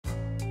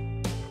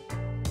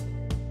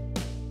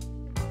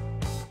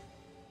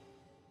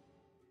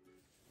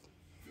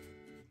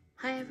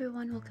Hi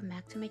everyone, welcome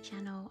back to my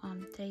channel.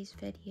 Today's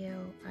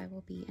video I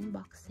will be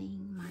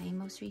unboxing my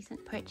most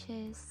recent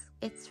purchase.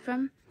 It's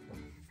from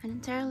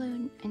an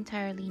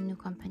entirely new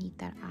company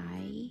that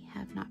I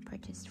have not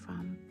purchased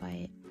from,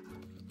 but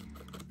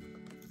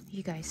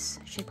you guys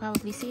should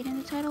probably see it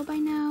in the title by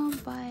now.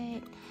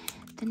 But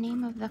the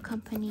name of the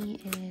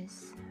company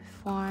is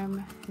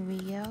Farm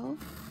Rio,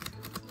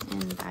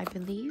 and I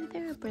believe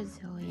they're a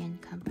Brazilian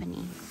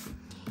company,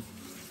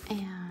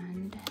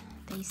 and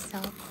they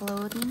sell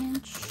clothing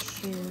and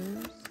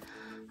shoes.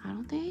 I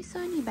don't think I saw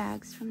any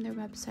bags from their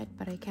website,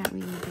 but I can't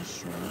really be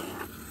sure.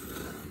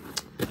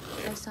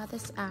 I saw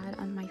this ad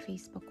on my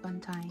Facebook one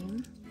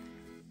time,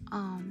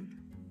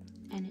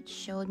 and it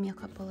showed me a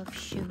couple of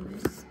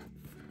shoes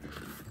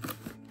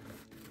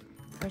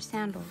or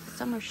sandals,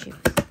 summer shoes,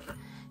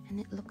 and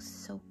it looks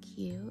so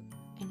cute.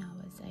 And I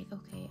was like,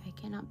 okay, I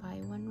cannot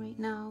buy one right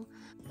now.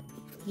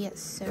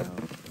 Yes, so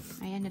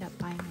I ended up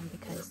buying one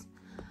because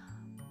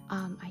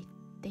I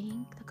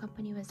think the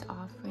company was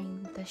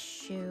offering the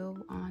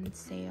shoe on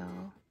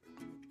sale,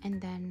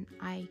 and then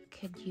I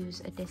could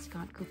use a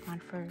discount coupon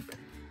for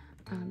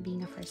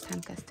being a first-time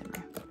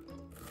customer.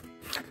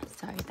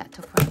 Sorry that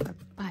took forever,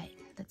 but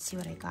let's see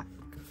what I got.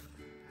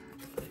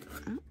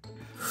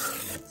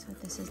 So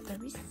this is the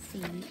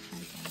receipt, I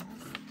guess.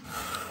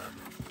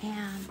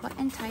 And what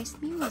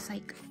enticed me was,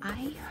 like,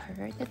 I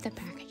heard that the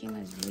packaging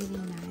was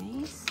really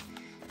nice,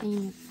 and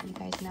you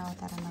guys know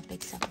that I'm a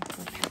big sucker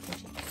for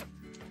packaging.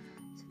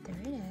 There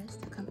it is.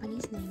 The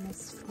company's name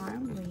is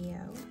Farm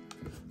Rio.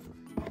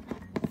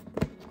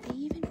 They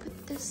even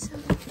put this so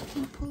that you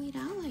can pull it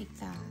out like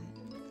that.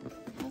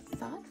 How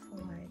thoughtful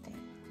are they?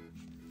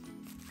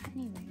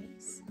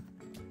 Anyways,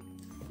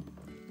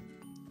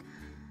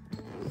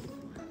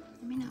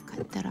 let me not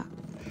cut that up.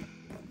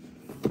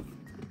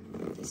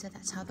 Okay, so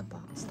that's how the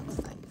box looks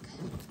like.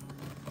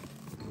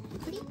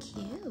 Pretty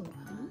cute,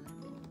 huh?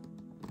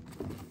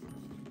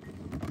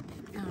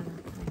 I don't know.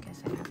 I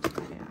guess I have to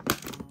cut it out.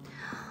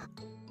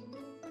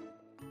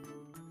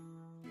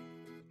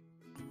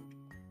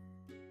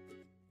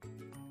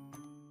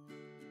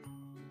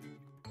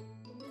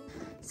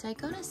 So I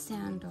got a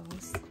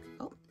sandals.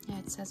 Oh, yeah,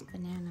 it says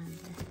banana on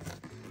there.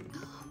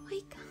 Oh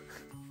my god.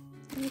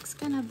 It looks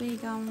kind of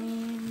big on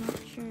me. I'm not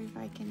sure if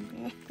I can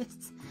bear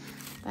this.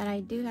 But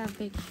I do have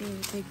big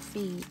shoes, big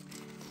feet.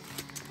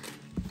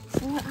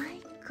 So what I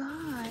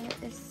got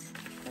is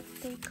what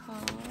they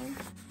call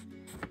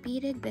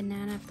beaded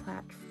banana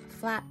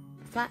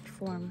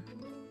platform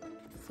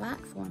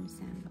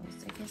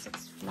sandals. I guess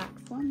it's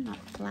flatform,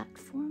 not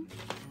platform.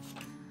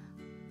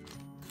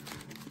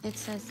 It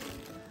says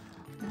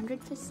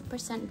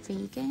 100%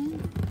 vegan,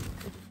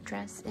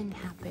 dress in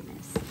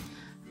happiness.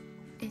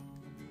 It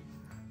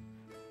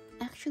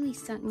actually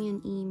sent me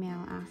an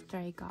email after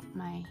I got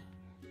my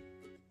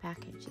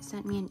package. It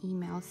sent me an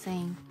email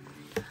saying,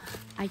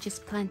 I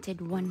just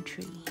planted one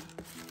tree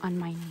on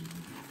my name.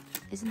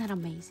 Isn't that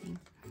amazing?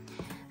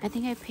 I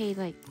think I paid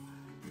like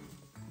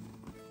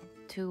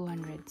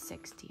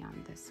 $260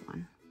 on this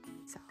one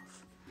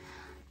itself.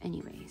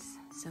 Anyways,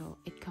 so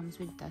it comes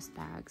with dust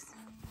bags.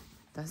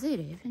 Does it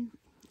even?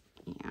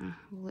 Yeah,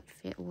 will it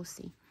fit? We'll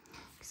see.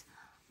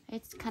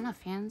 It's kind of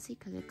fancy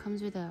because it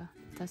comes with a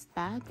dust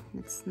bag.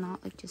 It's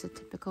not like just a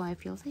typical. It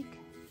feels like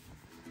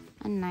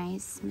a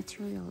nice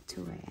material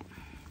to it.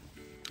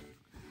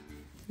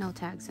 No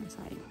tags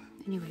inside.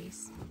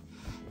 Anyways,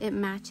 it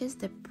matches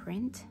the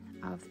print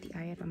of the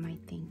item, I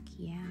think.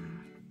 Yeah,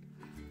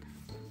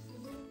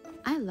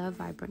 I love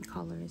vibrant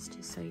colors,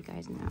 just so you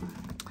guys know.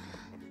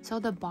 So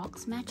the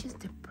box matches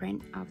the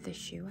print of the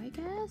shoe, I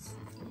guess.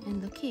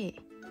 And look it.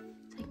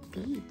 It's like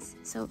beads.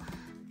 So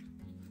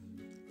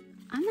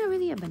I'm not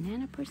really a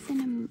banana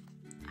person.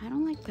 I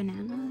don't like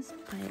bananas,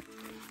 but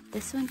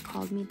this one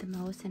called me the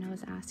most, and I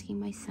was asking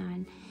my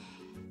son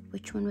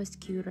which one was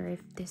cuter,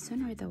 if this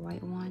one or the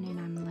white one, and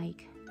I'm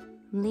like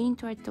leaning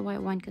towards the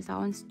white one because that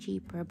one's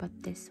cheaper, but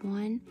this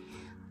one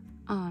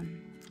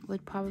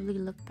would probably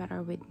look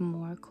better with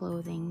more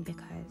clothing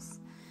because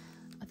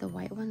the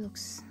white one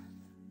looks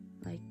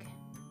like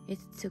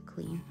it's too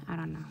clean. I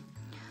don't know.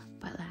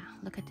 But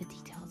look at the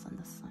details on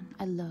this one.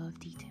 I love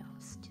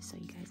details, just so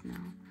you guys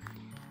know.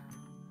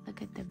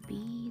 Look at the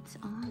beads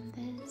on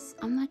this.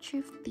 I'm not sure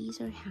if these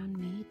are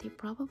handmade. They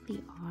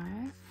probably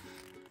are.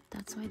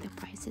 That's why the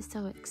price is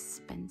so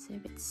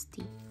expensive. It's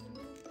steep.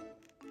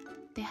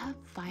 They have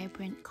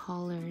vibrant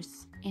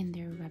colors in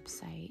their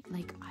website.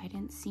 Like, I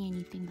didn't see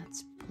anything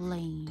that's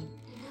plain.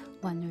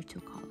 One or two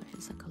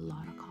colors, like a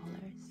lot of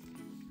colors.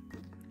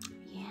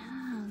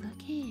 Yeah,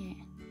 look it.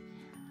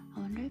 I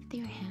wonder if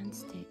they're hand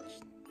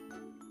stitched.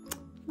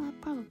 Well,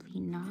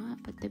 probably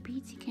not, but the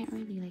beads, you can't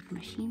really like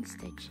machine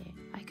stitch it.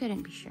 I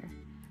couldn't be sure.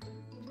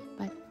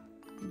 But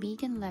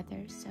vegan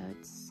leather, so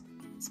it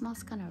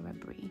smells kind of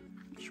rubbery,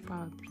 which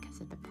probably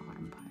because of the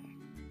bottom part.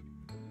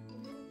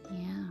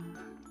 Yeah,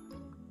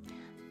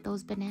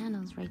 those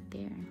bananas right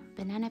there,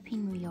 banana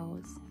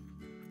pinwheels.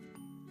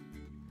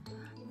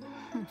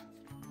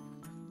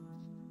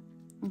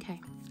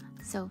 Okay,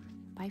 so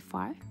by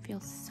far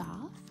feels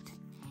soft.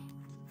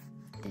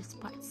 this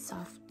part's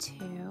soft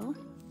too.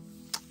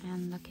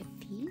 And look at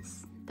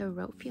these. The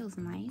rope feels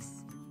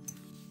nice.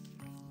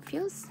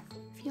 Feels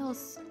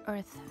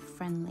earth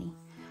friendly,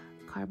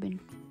 carbon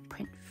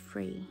print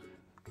free.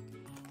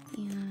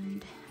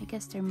 And I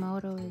guess their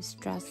motto is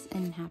stress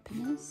and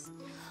happiness.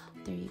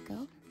 There you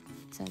go.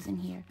 It says in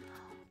here,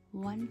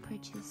 one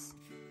purchase,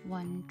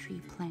 one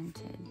tree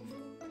planted.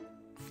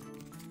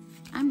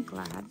 I'm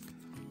glad.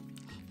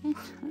 And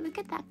look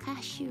at that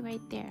cashew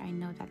right there. I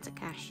know that's a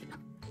cashew.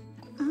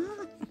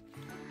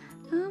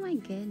 Oh my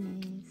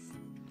goodness.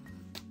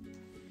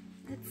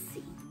 Let's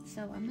see.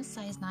 So I'm a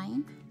size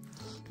 9.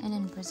 And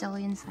in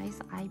Brazilian size,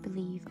 I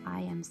believe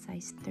I am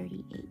size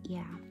 38.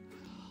 Yeah.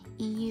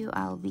 EU,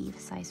 I'll be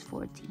size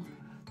 40.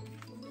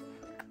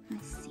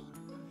 Let's see.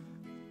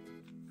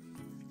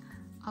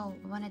 Oh,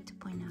 I wanted to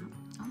point out.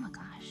 Oh my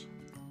gosh.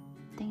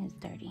 The thing is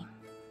dirty.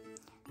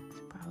 It's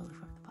probably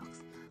from the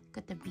box. Look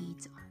at the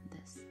beads on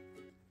this.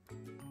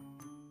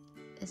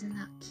 Isn't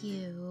that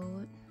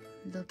cute?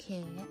 Look at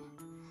it.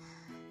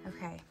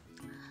 Okay.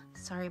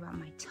 Sorry about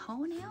my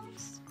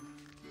toenails.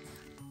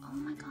 Oh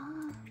my gosh.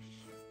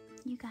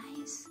 You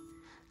guys.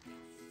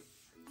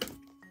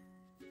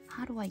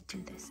 How do I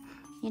do this?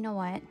 You know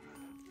what?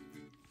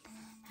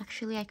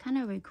 Actually, I kind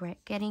of regret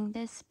getting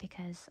this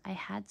because I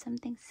had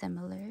something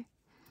similar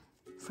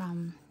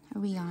from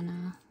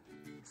Rihanna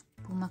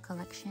Puma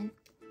collection.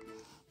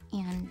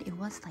 And it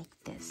was like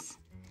this.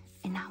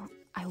 And now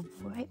I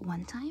wore it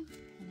one time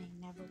and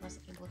I never was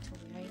able to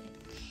wear it.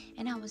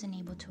 And I wasn't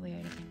able to wear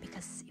it again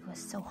because it was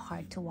so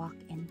hard to walk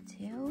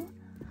into.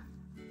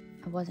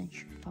 I wasn't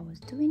sure if I was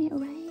doing it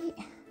right.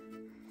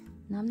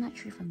 And I'm not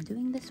sure if I'm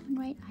doing this one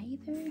right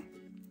either.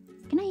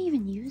 Can I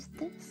even use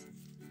this?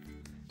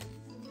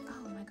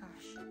 Oh my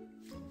gosh.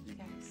 You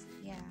guys,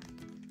 yeah.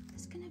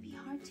 It's gonna be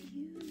hard to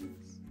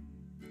use.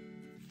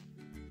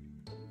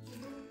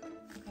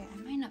 Okay, I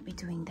might not be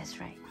doing this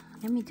right.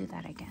 Let me do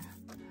that again.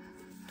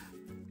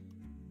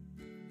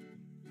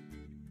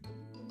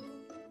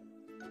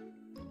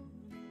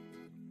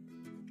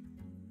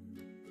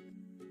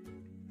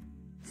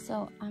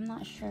 So I'm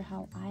not sure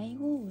how I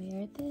will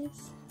wear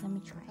this. Let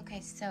me try.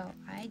 Okay, so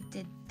I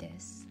did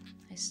this.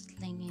 I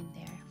sling in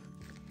there.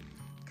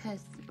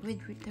 Because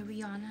with the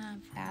Rihanna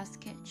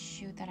basket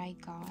shoe that I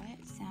got,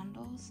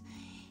 sandals,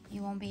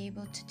 you won't be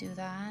able to do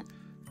that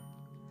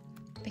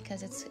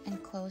because it's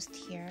enclosed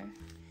here.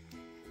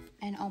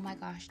 And oh my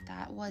gosh,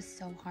 that was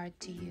so hard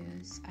to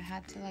use. I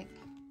had to like,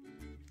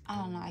 I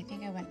don't know, I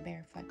think I went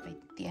barefoot by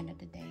the end of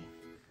the day.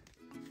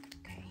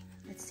 Okay,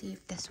 let's see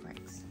if this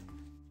works.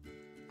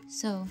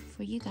 So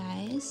for you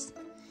guys,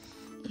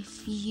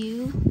 if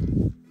you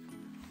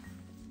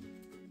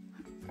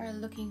are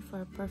looking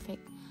for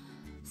perfect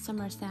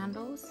summer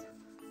sandals,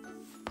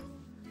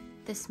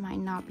 this might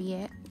not be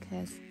it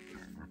because,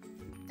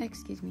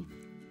 excuse me,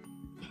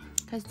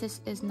 because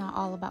this is not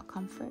all about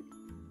comfort.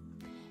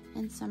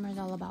 And summer is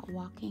all about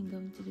walking,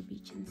 going to the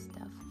beach and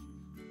stuff.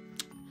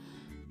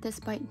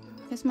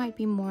 This might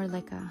be more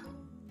like a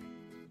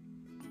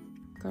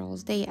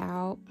girls' day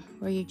out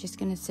where you're just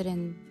gonna sit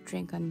and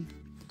drink on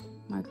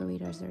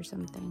margaritas or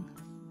something.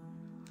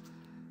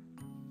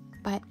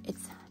 But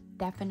it's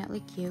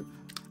definitely cute.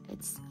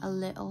 It's a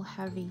little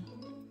heavy.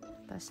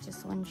 That's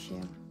just one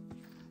shoe.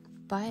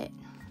 But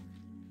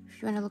if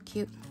you want to look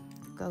cute,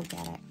 go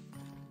get it.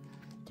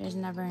 There's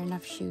never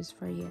enough shoes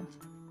for you.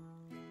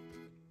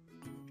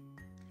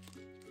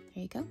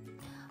 There you go.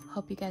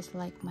 Hope you guys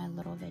like my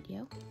little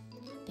video.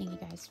 Thank you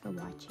guys for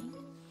watching.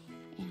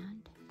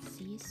 And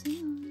see you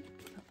soon.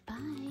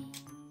 Bye-bye.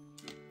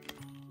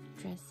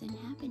 Dress in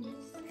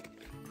happiness.